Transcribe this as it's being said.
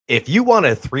If you want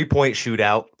a 3-point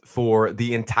shootout for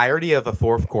the entirety of a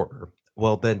fourth quarter,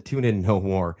 well, then tune in no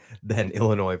more than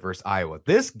Illinois versus Iowa.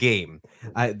 This game,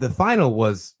 the final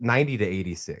was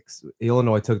 90-86.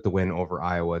 Illinois took the win over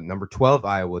Iowa. Number 12,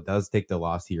 Iowa does take the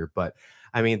loss here. But,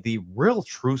 I mean, the real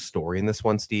true story in this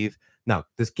one, Steve, now,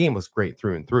 this game was great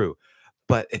through and through.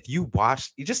 But if you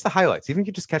watched just the highlights, even if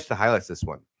you just catch the highlights this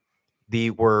one,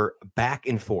 they were back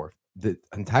and forth the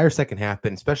entire second half,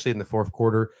 and especially in the fourth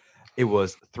quarter. It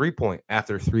was 3-point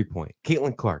after 3-point.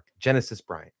 Caitlin Clark, Genesis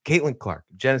Bryant. Caitlin Clark,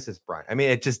 Genesis Bryant. I mean,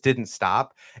 it just didn't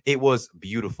stop. It was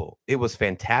beautiful. It was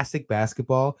fantastic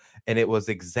basketball, and it was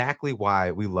exactly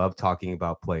why we love talking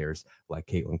about players like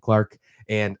Caitlin Clark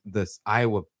and this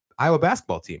Iowa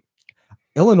basketball team.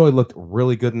 Illinois looked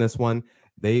really good in this one.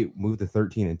 They moved to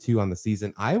 13-2 on the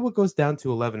season. Iowa goes down to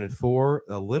 11-4,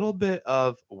 a little bit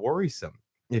of worrisome,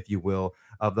 if you will,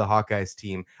 of the Hawkeyes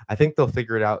team. I think they'll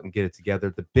figure it out and get it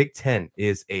together. The Big Ten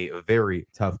is a very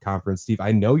tough conference, Steve.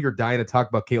 I know you're dying to talk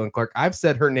about Caitlin Clark. I've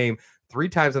said her name 3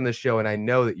 times on this show, and I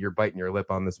know that you're biting your lip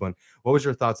on this one. What was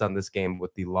your thoughts on this game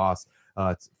with the loss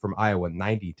from Iowa,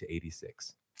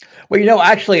 90-86? Well,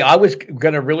 actually, I was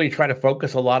going to really try to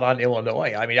focus a lot on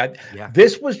Illinois. I mean,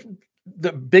 this was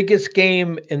the biggest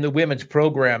game in the women's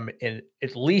program in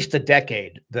at least a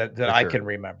decade that I can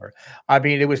remember. I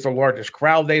mean, it was the largest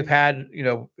crowd they've had,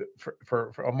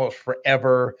 for almost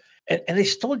forever. And they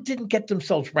still didn't get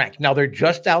themselves ranked. Now they're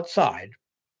just outside.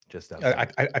 Just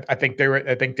outside. I think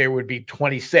they would be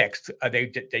 26th.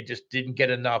 They just didn't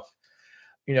get enough,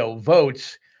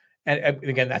 votes. And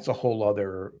again, that's a whole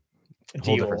other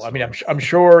deal. I mean, I'm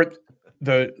sure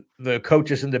the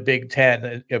coaches in the Big Ten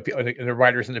and the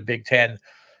writers in the Big Ten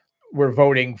were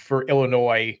voting for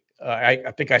Illinois.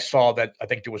 I think I saw that. I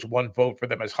think there was one vote for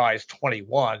them as high as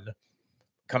 21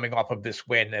 coming off of this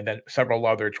win, and then several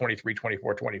other 23,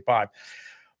 24, 25.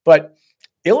 But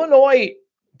Illinois,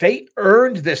 they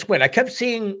earned this win. I kept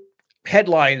seeing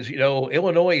headlines,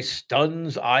 Illinois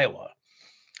stuns Iowa.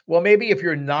 Well, maybe if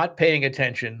you're not paying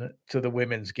attention to the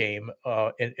women's game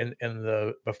in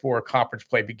the before conference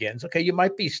play begins, okay, you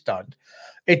might be stunned.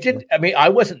 It didn't. I mean, I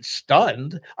wasn't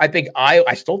stunned. I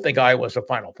still think Iowa's a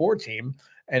Final Four team,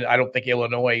 and I don't think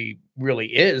Illinois really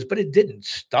is. But it didn't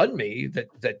stun me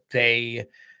that they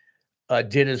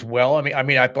did as well. I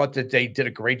mean, I thought that they did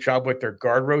a great job with their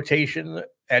guard rotation.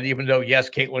 And even though, yes,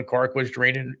 Caitlin Clark was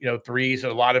draining, threes,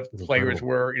 and a lot of players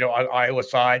were, on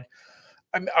Iowa's side.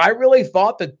 I really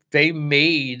thought that they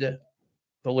made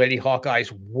the Lady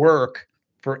Hawkeyes work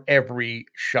for every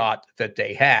shot that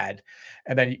they had.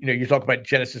 And then, you talk about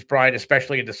Genesis Bryant,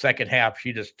 especially in the second half,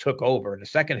 she just took over in the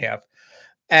second half.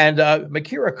 And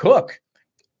Makira Cook,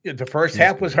 the first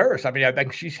half was hers. I mean, I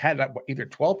think she's had either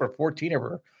 12 or 14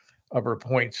 of her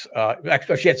points.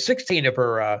 Actually, she had 16 of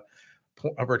her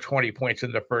 20 points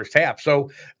in the first half. So,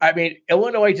 I mean,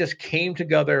 Illinois just came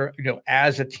together,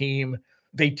 as a team.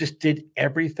 They just did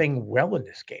everything well in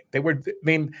this game.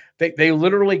 They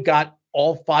literally got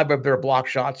all 5 of their block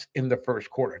shots in the first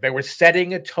quarter. They were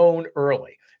setting a tone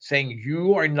early, saying,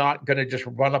 you are not going to just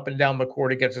run up and down the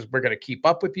court against us. We're going to keep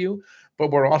up with you,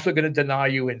 but we're also going to deny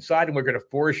you inside, and we're going to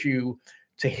force you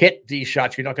to hit these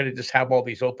shots. You're not going to just have all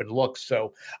these open looks.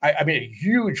 So, I mean, a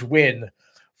huge win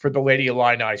for the Lady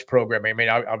Illini's program. I mean,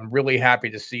 I'm really happy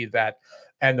to see that.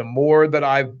 And the more that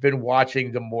I've been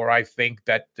watching, the more I think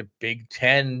that the Big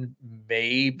Ten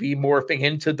may be morphing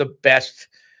into the best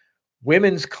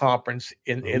women's conference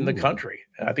in the country.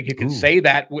 And I think you can say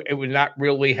that. It would not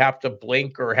really have to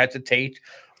blink or hesitate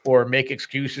or make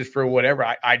excuses for whatever.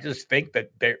 I just think that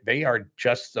they are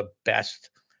just the best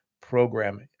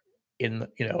program in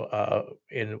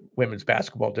women's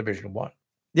basketball Division I.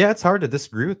 Yeah, it's hard to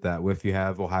disagree with that. If you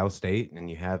have Ohio State and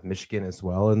you have Michigan as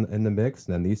well in the mix,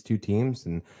 and then these two teams,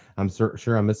 and I'm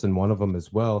sure I'm missing one of them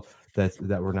as well that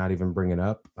we're not even bringing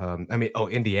up.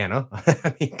 Indiana.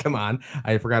 I mean, come on,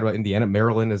 I forgot about Indiana,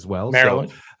 Maryland as well.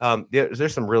 Maryland. So,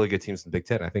 there's some really good teams in the Big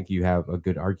Ten. I think you have a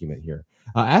good argument here.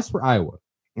 As for Iowa,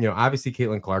 obviously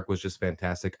Caitlin Clark was just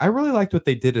fantastic. I really liked what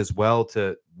they did as well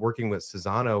to working with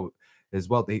Cesano as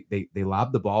well. They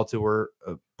lobbed the ball to her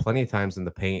plenty of times in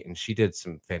the paint, and she did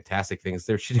some fantastic things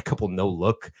there. She did a couple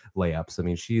no-look layups. I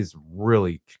mean, she's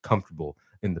really comfortable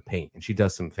in the paint, and she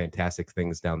does some fantastic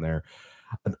things down there.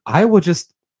 Iowa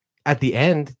just, at the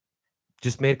end,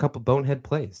 just made a couple bonehead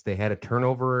plays. They had a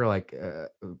turnover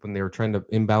when they were trying to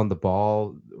inbound the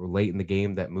ball late in the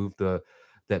game that moved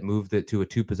it to a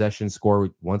 2-possession score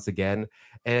once again,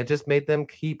 and it just made them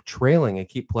keep trailing and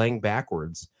keep playing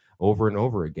backwards over and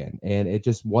over again. And it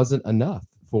just wasn't enough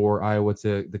for Iowa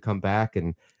to come back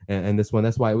and this one.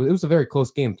 That's why it was a very close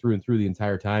game through and through the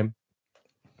entire time.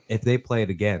 If they play it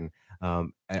again,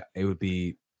 It would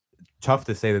be tough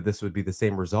to say that this would be the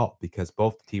same result because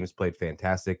both teams played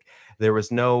fantastic. There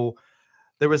was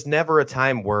never a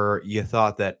time where you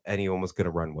thought that anyone was going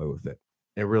to run away with it.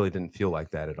 It really didn't feel like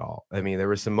that at all. I mean, there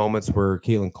were some moments where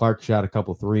Caitlin Clark shot a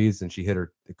couple threes and she hit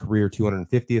her career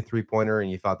 250th three-pointer, and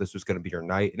you thought this was going to be her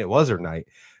night, and it was her night.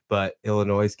 But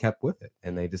Illinois kept with it,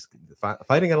 and they just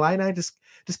Fighting Illini just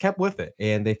kept with it,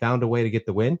 and they found a way to get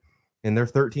the win. And they're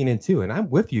 13-2. And I'm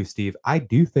with you, Steve. I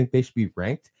do think they should be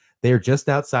ranked. They're just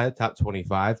outside the top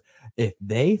 25. If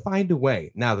they find a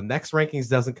way, now the next rankings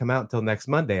doesn't come out until next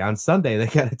Monday. On Sunday, they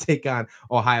got to take on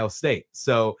Ohio State.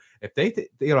 So if they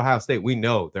get Ohio State, we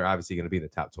know they're obviously going to be in the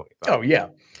top 25. Oh yeah,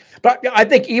 but I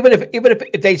think even if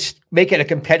they make it a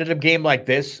competitive game like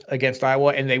this against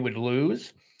Iowa and they would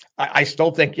lose, I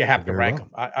still think you have to rank them.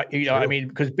 I mean,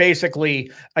 because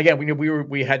basically, again,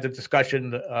 we had the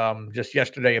discussion just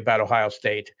yesterday about Ohio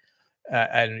State.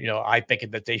 And I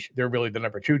think that they're really the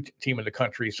number 2 team in the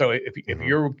country. So if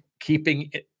you're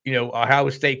keeping Ohio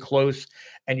State close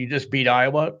and you just beat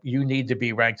Iowa, you need to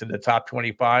be ranked in the top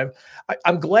 25.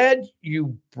 I'm glad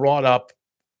you brought up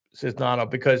Cisnano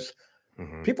because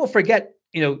people forget.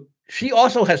 She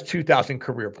also has 2,000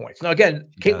 career points. Now again,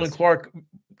 Caitlin Clark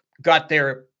got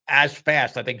there as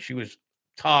fast. I think she was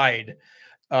tied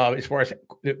as far as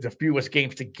the fewest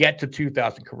games to get to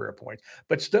 2,000 career points.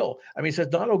 But still, I mean,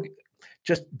 Cisnano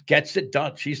just gets it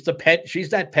done. She's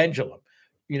that pendulum.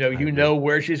 You know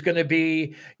where she's going to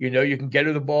be. You can get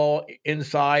her the ball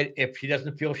inside. If she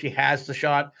doesn't feel she has the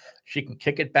shot, she can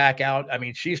kick it back out. I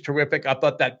mean, she's terrific. I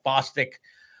thought that Bostic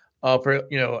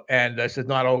and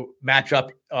Cisnano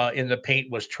matchup in the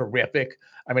paint was terrific.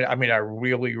 I mean, I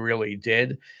really, really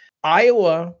did.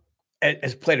 Iowa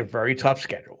has played a very tough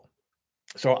schedule.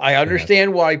 So I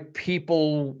understand why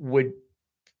people would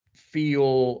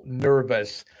feel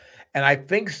nervous. And I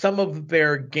think some of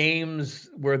their games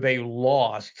where they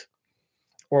lost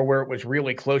or where it was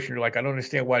really close, you're like, I don't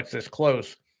understand why it's this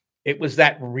close. It was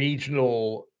that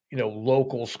regional,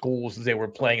 local schools that they were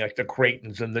playing, like the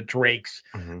Creightons and the Drakes,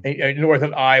 and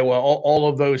Northern Iowa, all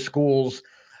of those schools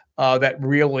that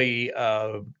really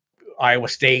Iowa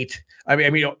State. I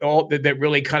mean, all that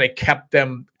really kind of kept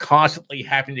them constantly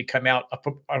having to come out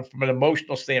from an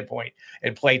emotional standpoint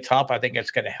and play tough. I think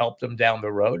it's going to help them down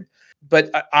the road.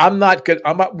 But I'm not good.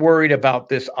 I'm not worried about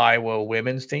this Iowa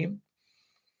women's team.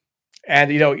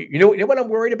 And you know what I'm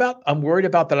worried about? I'm worried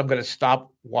about that I'm going to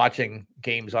stop watching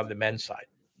games on the men's side.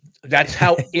 That's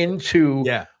how into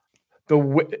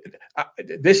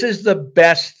this is the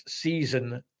best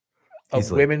season of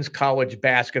women's college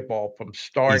basketball from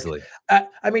start.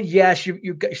 I mean, yes,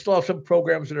 you still have some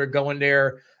programs that are going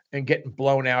there and getting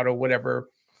blown out or whatever,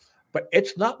 but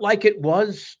it's not like it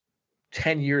was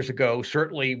 10 years ago.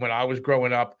 Certainly when I was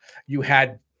growing up, you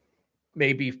had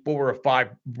maybe 4 or 5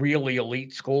 really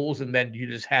elite schools, and then you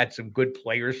just had some good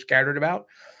players scattered about.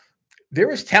 There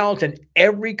is talent in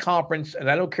every conference, and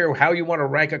I don't care how you want to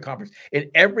rank a conference. In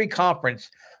every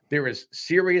conference, there is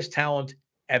serious talent,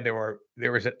 and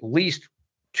there is at least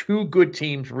 2 good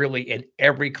teams really in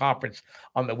every conference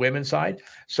on the women's side.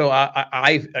 So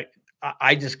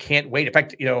I just can't wait. In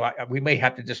fact, we may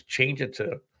have to just change it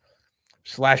to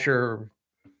slasher.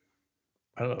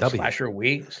 I don't know,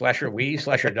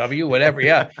 slasher W, whatever.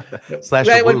 Yeah.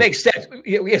 That would make sense.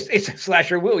 Yes, it's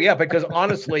slasher woo. Yeah. Because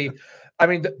honestly, I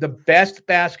mean, the best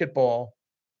basketball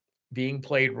being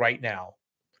played right now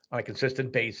on a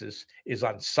consistent basis is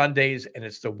on Sundays, and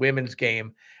it's the women's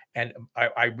game. And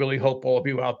I really hope all of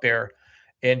you out there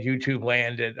in YouTube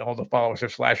land and all the followers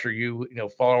of Slasher U,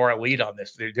 follow our lead on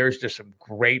this. There's just some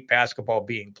great basketball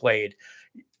being played.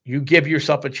 You give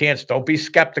yourself a chance. Don't be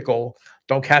skeptical.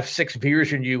 Don't have 6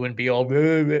 beers in you and be all,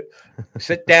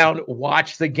 sit down,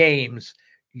 watch the games.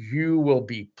 You will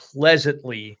be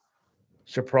pleasantly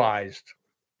surprised,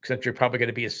 since you're probably going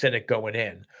to be a cynic going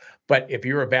in. But if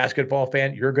you're a basketball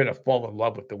fan, you're going to fall in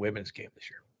love with the women's game this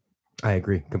year. I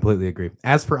agree. Completely agree.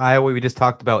 As for Iowa, we just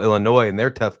talked about Illinois and their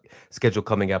tough schedule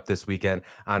coming up this weekend.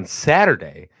 On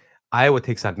Saturday, Iowa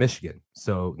takes on Michigan.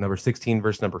 So number 16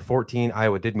 versus number 14.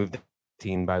 Iowa did move to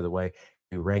 15, by the way,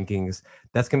 new rankings.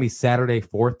 That's going to be Saturday,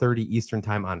 4:30 Eastern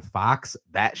time on Fox.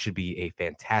 That should be a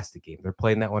fantastic game. They're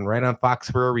playing that one right on Fox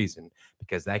for a reason,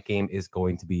 because that game is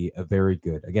going to be a very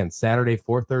good. Again, Saturday,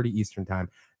 4:30 Eastern time,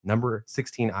 number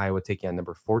 16 Iowa taking on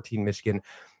number 14 Michigan.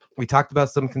 We talked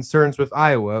about some concerns with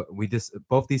Iowa.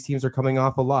 Both these teams are coming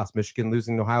off a loss. Michigan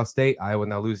losing to Ohio State, Iowa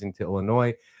now losing to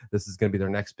Illinois. This is going to be their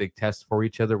next big test for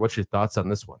each other. What's your thoughts on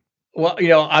this one? Well,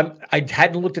 I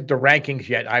hadn't looked at the rankings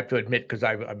yet, I have to admit, because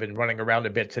I've been running around a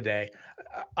bit today.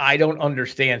 I don't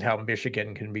understand how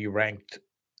Michigan can be ranked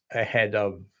ahead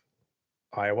of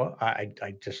Iowa.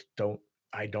 I just don't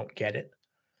get it.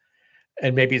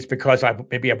 And maybe it's because I've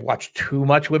watched too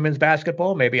much women's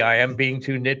basketball. Maybe I am being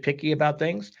too nitpicky about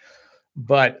things.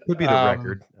 But would be the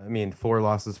record. I mean, 4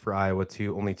 losses for Iowa,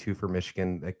 only 2 for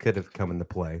Michigan. That could have come into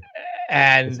play,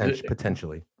 and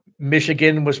potentially.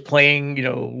 Michigan was playing,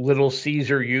 Little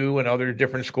Caesar U and other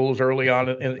different schools early on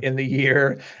in the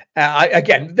year.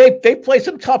 Again, they play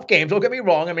some tough games. Don't get me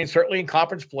wrong. I mean, certainly in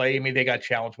conference play, they got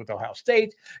challenged with Ohio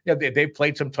State. They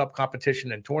played some tough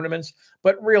competition in tournaments.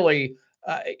 But really,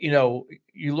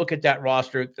 you look at that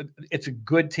roster, it's a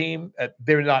good team.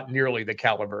 They're not nearly the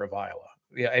caliber of Iowa.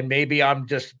 Yeah, and maybe I'm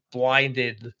just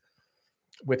blinded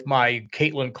with my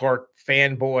Caitlin Clark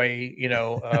fanboy,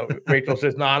 Rachel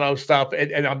Cisnano stuff,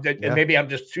 and maybe I'm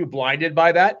just too blinded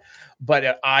by that.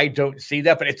 But I don't see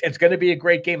that. But it's going to be a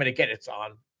great game, and again, it's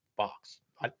on Fox,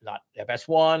 not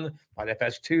FS1, not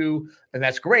FS2, and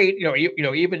that's great.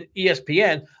 Even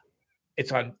ESPN,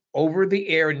 it's on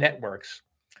over-the-air networks,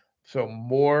 so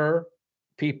more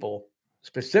people,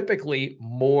 specifically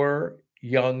more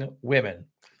young women,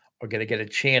 are going to get a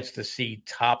chance to see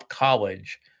top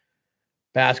college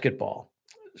basketball,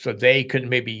 so they could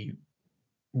maybe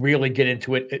really get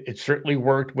into it. It certainly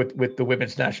worked with the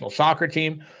women's national soccer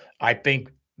team. I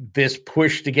think this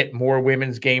push to get more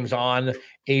women's games on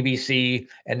ABC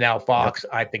and now Fox,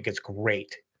 I think it's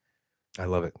great. I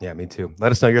love it. Yeah, me too.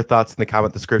 Let us know your thoughts in the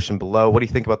comment description below. What do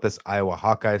you think about this Iowa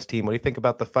Hawkeyes team? What do you think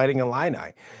about the Fighting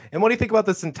Illini? And what do you think about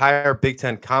this entire Big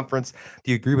Ten conference?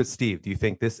 Do you agree with Steve? Do you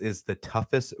think this is the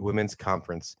toughest women's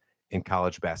conference in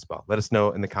college basketball? Let us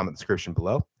know in the comment description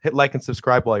below. Hit like and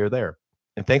subscribe while you're there.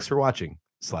 And thanks for watching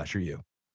Slasher U.